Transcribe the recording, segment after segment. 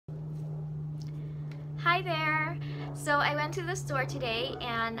Hi there! So I went to the store today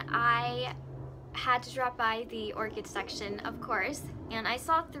and I had to drop by the orchid section, of course, and I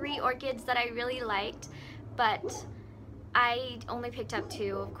saw 3 orchids that I really liked, but I only picked up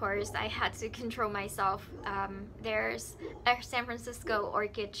 2, of course. I had to control myself. There's a San Francisco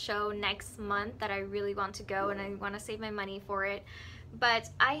orchid show next month that I really want to go and I want to save my money for it. But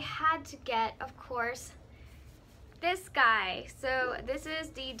I had to get, of course, this guy. So this is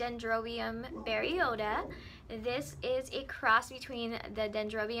the Dendrobium baryota. This is a cross between the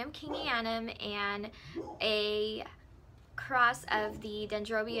Dendrobium kingianum and a cross of the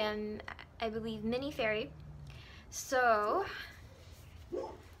Dendrobium, I believe, mini fairy. So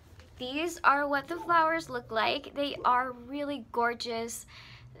these are what the flowers look like. They are really gorgeous,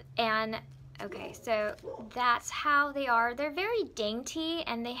 and okay, so that's how they are. They're very dainty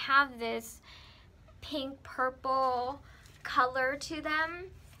and they have this pink purple color to them,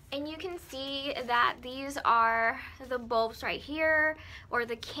 and you can see that these are the bulbs right here, or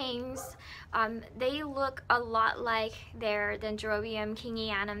the kings. They look a lot like their Dendrobium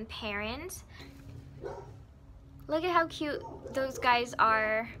kingianum parent. Look at how cute those guys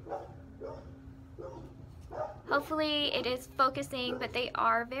are. Hopefully it is focusing, but they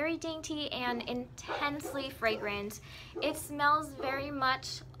are very dainty and intensely fragrant. It smells very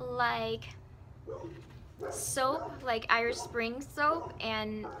much like soap, like Irish Spring soap,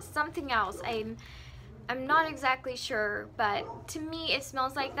 and something else. I'm not exactly sure, but to me it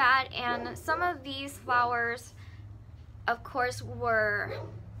smells like that. And some of these flowers, of course,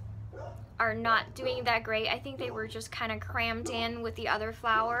 are not doing that great. I think they were just kind of crammed in with the other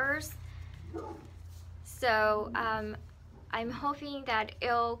flowers. So I'm hoping that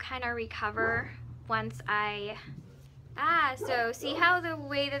it'll kind of recover once so see how the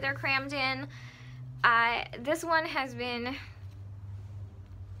way that they're crammed in? This one has been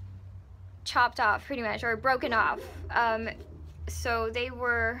chopped off pretty much, or broken off. So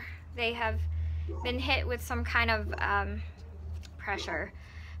they have been hit with some kind of pressure,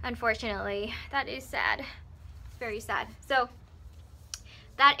 unfortunately. That is sad, very sad. So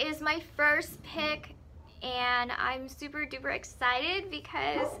that is my first pick, and I'm super duper excited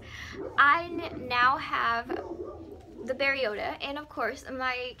because I now have the baryota and of course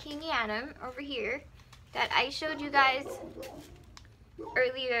my kingianum over here that I showed you guys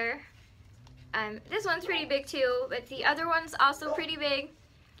earlier. This one's pretty big too, but the other one's also pretty big,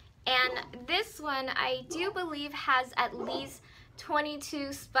 and this one I do believe has at least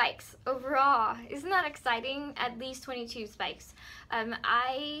 22 spikes overall. Isn't that exciting? At least 22 spikes.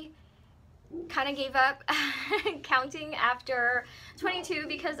 I kind of gave up counting after 22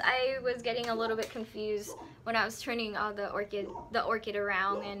 because I was getting a little bit confused when I was turning all the orchid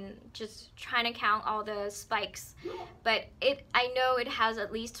around and just trying to count all the spikes. But I know it has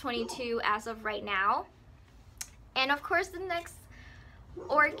at least 22 as of right now. And of course the next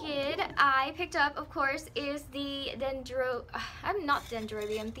orchid I picked up, of course, is the the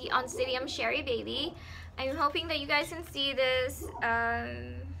Oncidium Sherry Baby. I'm hoping that you guys can see this.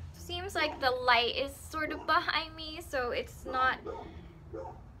 Seems like the light is sort of behind me, so it's not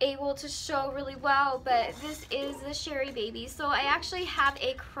able to show really well, but this is the Sherry Baby. So I actually have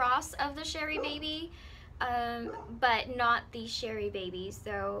a cross of the Sherry Baby, but not the Sherry Baby.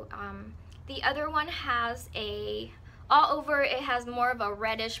 So the other one has all over it has more of a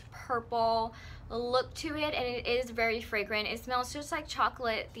reddish purple look to it, and it is very fragrant. It smells just like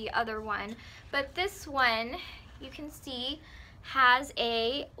chocolate, the other one. But this one, you can see, has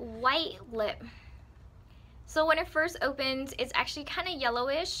a white lip. So when it first opens, it's actually kind of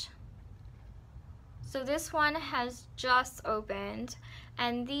yellowish. So this one has just opened,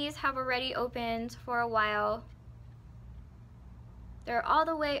 and these have already opened for a while. They're all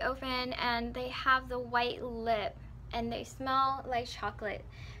the way open and they have the white lip and they smell like chocolate.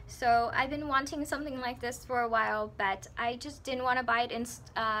 So I've been wanting something like this for a while, but I just didn't want to buy it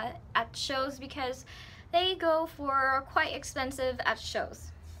at shows because they go for quite expensive at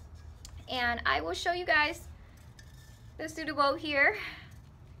shows. And I will show you guys the pseudo here.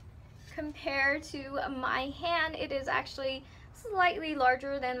 Compared to my hand, it is actually slightly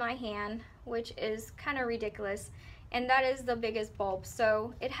larger than my hand, which is kind of ridiculous. And that is the biggest bulb.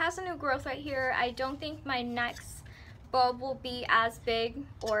 So it has a new growth right here. I don't think my next bulb will be as big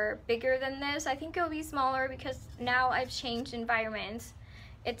or bigger than this. I think it'll be smaller because now I've changed environment.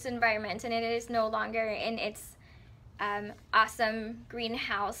 Its environment, and it is no longer in its awesome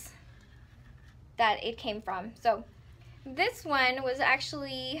greenhouse that it came from. So this one was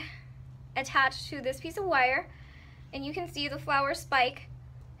actually attached to this piece of wire, and you can see the flower spike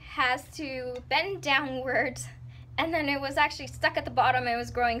has to bend downwards, and then it was actually stuck at the bottom and it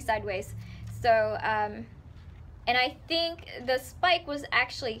was growing sideways. So, and I think the spike was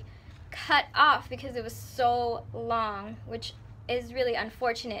actually cut off because it was so long, which is really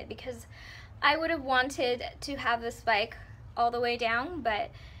unfortunate because I would have wanted to have the spike all the way down,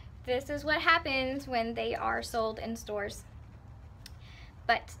 but this is what happens when they are sold in stores.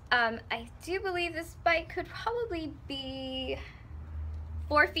 But I do believe this spike could probably be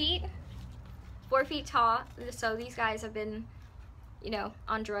 4 feet tall. So these guys have been, you know,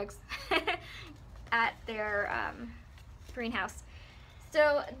 on drugs at their greenhouse.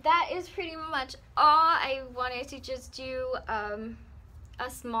 So that is pretty much all. I wanted to just do a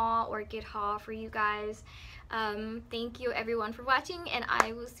small orchid haul for you guys. Thank you everyone for watching, and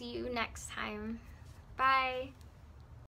I will see you next time. Bye.